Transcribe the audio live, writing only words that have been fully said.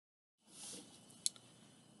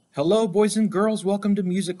Hello, boys and girls. Welcome to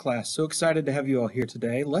music class. So excited to have you all here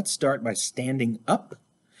today. Let's start by standing up,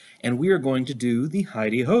 and we are going to do the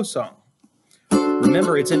Heidi Ho song.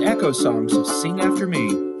 Remember, it's an echo song, so sing after me.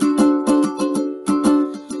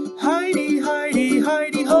 Heidi, Heidi,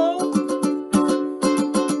 Heidi Ho.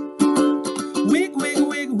 Wig, wig,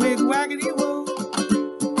 wig, wig, waggity wo.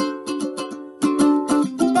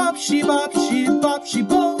 Bop, she, bop, she, bop, she,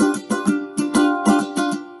 bo.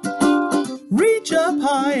 Reach up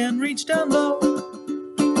high and reach down low.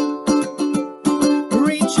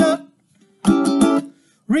 Reach up,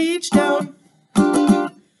 reach down.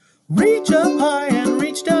 Reach up high and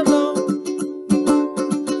reach down low.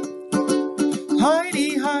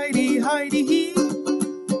 Heidi, Heidi, Heidi, he.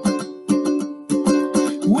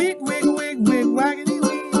 Wig, wig, wig, wig, waggity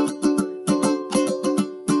wee.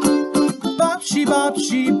 Bop,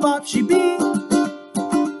 she, bee.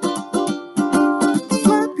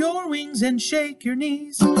 Flap your wings and shake your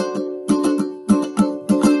knees.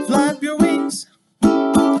 Flap your wings,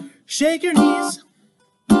 shake your knees.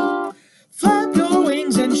 Flap your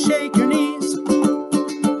wings and shake your knees.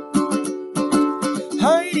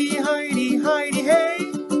 Heidi, Heidi, Heidi, hey.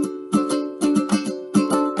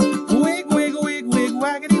 Wig, wig, wig, wig,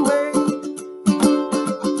 waggity way.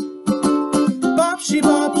 Bop, she,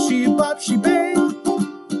 bay.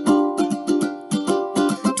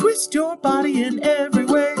 Twist your body in every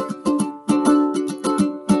way.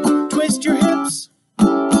 Twist your hips,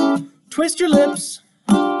 twist your lips,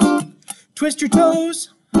 twist your toes,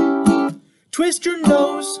 twist your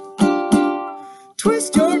nose,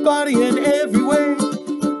 twist your body in every way.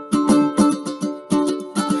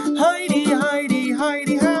 Heidi, Heidi,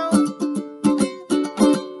 Heidi, how.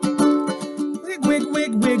 Wig, wig,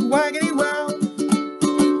 wig, wig, waggity wow.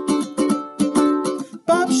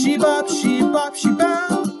 Bop, she, bow.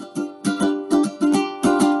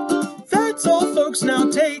 That's all, folks, now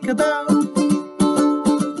take a bow.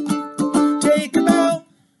 Take a bow,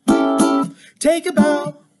 take a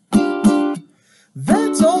bow.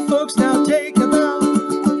 That's all, folks, now take a bow.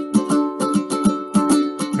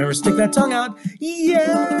 Remember, stick that tongue out. Yeah!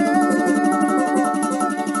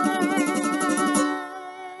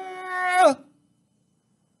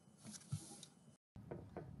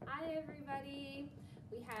 Hi, everybody.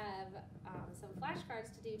 We have some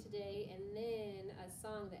flashcards to do today, and then a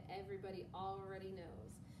song that everybody already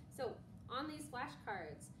knows. So, on these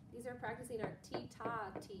flashcards, these are practicing our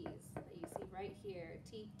T-ta-tees that you see right here.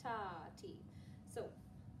 T-ta-tee. So,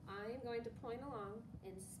 I'm going to point along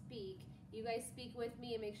and speak. You guys speak with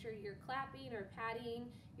me and make sure you're clapping or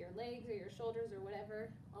patting your legs or your shoulders or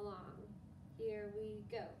whatever along. Here we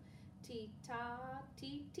go.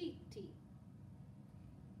 T-ta-tee-tee-tee.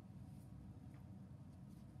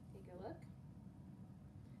 Take a look.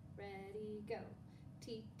 Ready, go.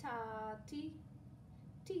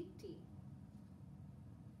 T-ta-tee-tee-tee.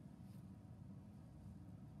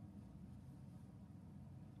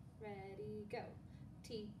 Ready, go.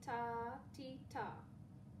 T-ta-tee-ta.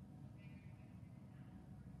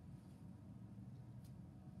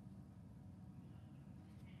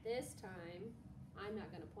 This time, I'm not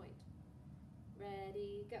going to point.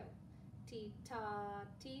 Ready, go.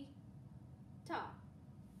 T-ta-tee-ta.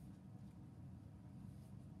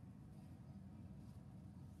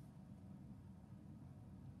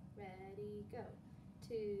 Ready, go.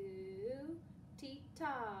 Two,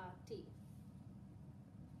 T-ta-tee.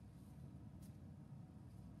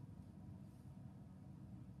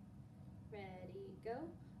 Ready, go.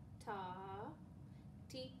 Ta,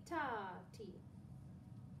 T-ta-tee.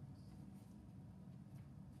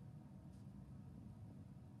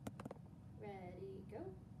 Ready, go.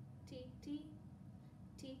 T-tee,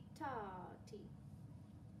 T-ta-tee.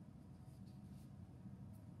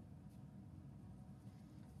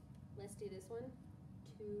 Let's do this one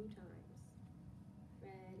 2 times.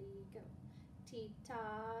 Ready, go.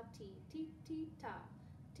 T-ta-tee-tee-tee-ta.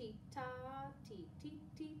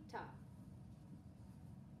 T-ta-tee-tee-tee-ta.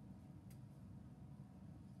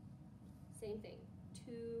 Same thing,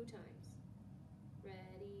 2 times.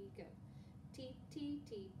 Ready, go.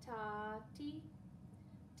 T-tee-tee-ta-tee.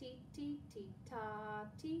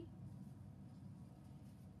 T-tee-tee-ta-tee.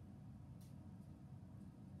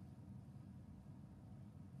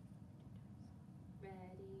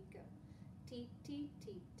 Ready, go.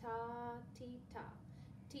 T-tee-tee-ta-tee-ta.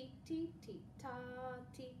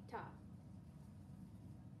 T-tee-tee-ta-tee-ta.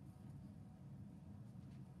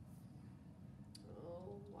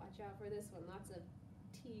 Oh, watch out for this one. Lots of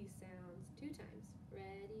T sounds. 2 times.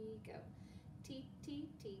 Ready, go.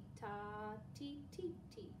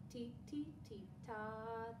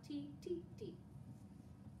 T-tee-tee-ta-tee-tee-tee-tee-tee-tee.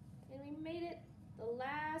 And we made it. The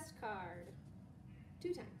last card.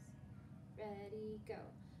 2 times. Ready, go.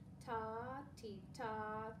 Ta-ti,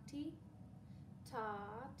 ta-ti,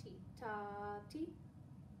 ta-ti, ta-ti.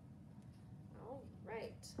 All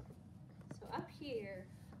right. So up here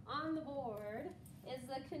on the board is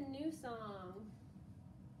the Canoe Song.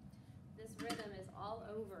 This rhythm is all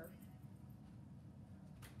over.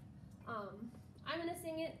 I'm gonna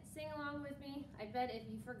sing it. Sing along with me. I bet if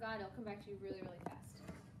you forgot, it'll come back to you really, really fast.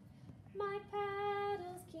 My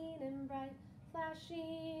paddles keen and bright,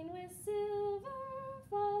 flashing with silver,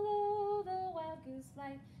 follow the wild goose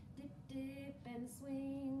flight. Dip, dip, and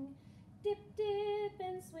swing. Dip, dip,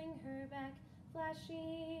 and swing her back,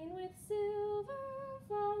 flashing with silver,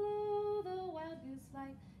 follow the wild goose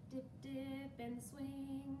flight. Dip, dip, and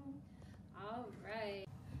swing. All right.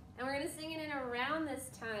 And we're going to sing it in a round this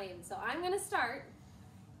time. So I'm going to start,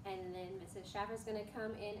 and then Mrs. Schaffer's going to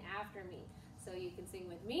come in after me. So you can sing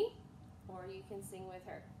with me, or you can sing with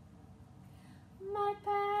her. My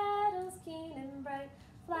paddles keen and bright,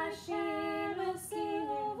 flashing with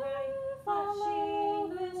silver, follow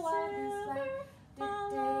the wild goose flight. Dip,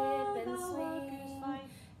 dip, and swing.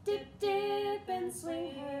 Dip, dip, and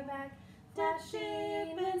swing her back,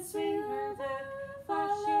 dashing and swing her back,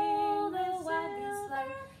 follow the wild goose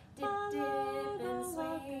flight. Dip, dip, and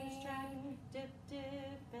swing. Dip,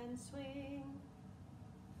 dip, and swing.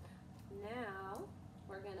 Now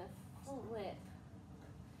we're gonna flip.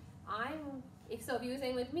 So if you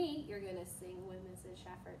sing with me, you're gonna sing with Mrs.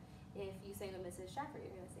 Schaffer. If you sing with Mrs. Schaffer, you're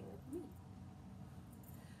gonna sing with me.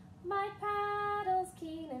 My paddles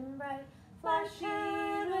keen and bright,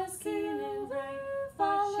 flashing with silver,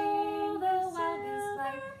 follow the wild goose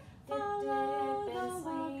flight. Dip, dip, and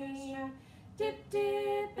swing. Dip,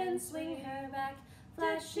 dip, and swing her back,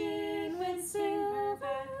 flashing with silver,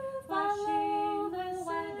 follow the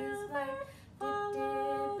wild goose flight. Dip,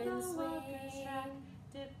 dip, and swing.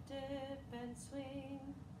 Dip, dip, and swing.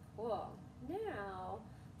 Cool. Now,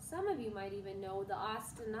 some of you might even know the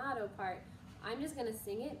ostinato part. I'm just going to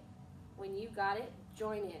sing it. When you got it,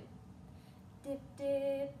 join in. Dip,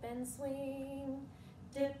 dip, and swing.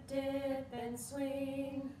 Dip, dip, and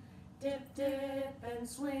swing. Dip, dip, and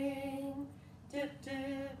swing. Dip, dip,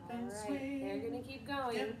 and All right, swing. they're going to keep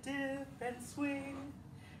going. Dip, dip, and swing.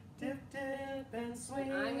 Dip, dip, and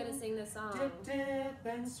swing. I'm going to sing the song. Dip, dip,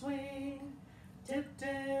 and swing. Dip,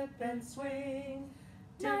 dip, and swing.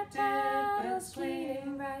 My Dip, dip, and paddles keen and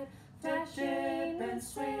swing. bright, Dip, flashing dip, and with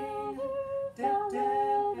swing. silver, Dip, follow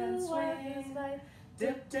dip, and the wild goose swing. flight.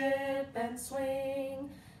 Dip, dip, and swing.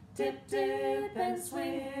 Dip, dip, and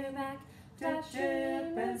swing her back, Dip,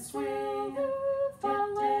 dip, and swing.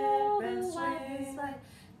 follow and the wild goose swing. flight.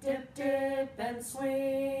 Dip, dip, and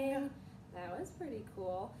swing. That was pretty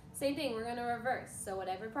cool. Same thing, we're going to reverse. So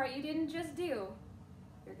whatever part you didn't just do,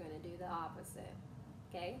 you're going to do the opposite.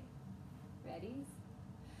 Okay? Ready?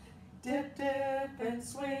 Dip, dip, and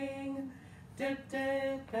swing. Dip,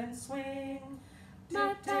 dip, and swing. My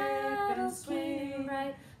Dip, dip, and paddles keen swing.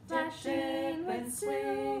 bright, Dip, flashing dip, with and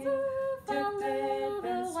swing. silver, Dip, follow dip, the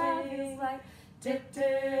and wild goose swing. flight. Dip,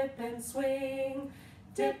 dip, and swing.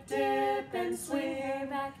 Dip, dip, and swing her swing.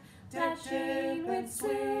 back, Dip, dashing dip, with and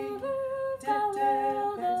swing. silver, Dip, follow dip,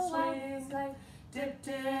 the and wild swing. goose flight. Dip,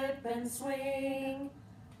 dip, and swing.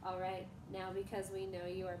 All right, now because we know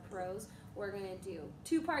you are pros, we're gonna do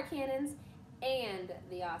 2-part cannons and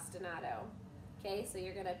the ostinato. Okay, so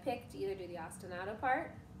you're gonna pick to either do the ostinato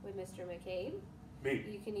part with Mr. McCabe. Me.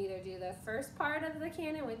 You can either do the first part of the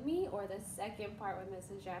cannon with me or the second part with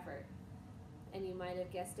Mrs. Schaffer. And you might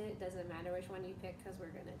have guessed it, doesn't matter which one you pick because we're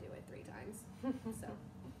gonna do it 3 times. So,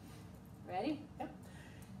 ready?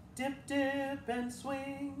 Dip, dip, and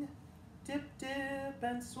swing. Dip, dip,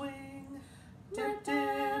 and swing. Dip,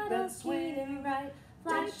 dip, and swing. right,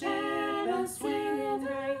 Dip, dip, and swing. Dip,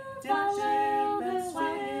 dip, and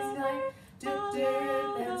swing. Dip, dip,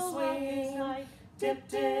 and swing. Dip,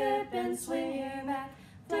 dip, and swing.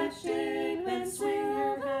 Dip, dip, and swing.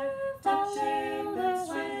 Dip, dip, and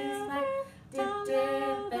swing. Dip,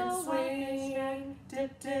 dip, and swing.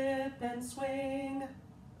 Dip, dip, and swing.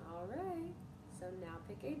 All right, so now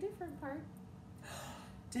pick a different part.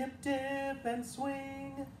 Dip, dip, and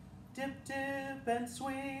swing. Dip, dip, and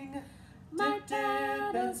swing. My Dip, dip,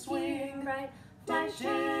 and paddles swing. keen bright, Dip, dip, flashing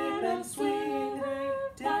and with swing. silver,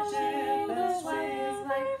 Dip, dip, follow and the wild goose swing.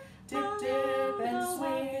 flight. Dip, dip, and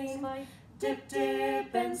swing. Dip,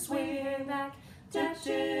 dip, and swing. back, Dip,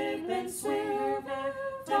 dip, and swing. Dip, dip,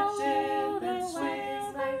 follow and the swing. wild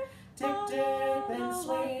goose flight. Dip, dip, and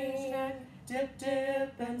swing. Dip,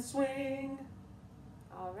 dip, and swing.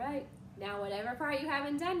 All right, now whatever part you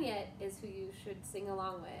haven't done yet is who you should sing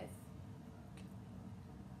along with.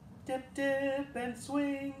 Dip, dip, and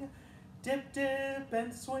swing. dip, dip,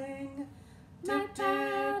 and swing. Dip,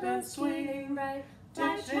 dip, and swing right.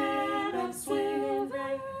 Dip, dip, and swing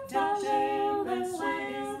right. Dip, dip, and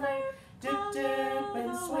swing right. Dip, dip,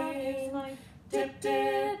 and swing right. Dip,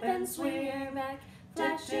 dip, and swing back.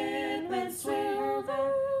 Dip, dip, and swing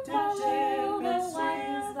back. Dip, dip, and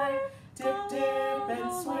swing right. Dip, dip,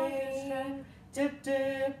 and swing. Dip,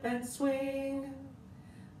 dip, and swing.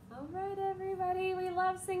 All right, everybody. We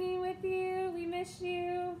love singing with you. We miss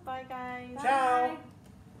you. Bye, guys. Bye. Ciao.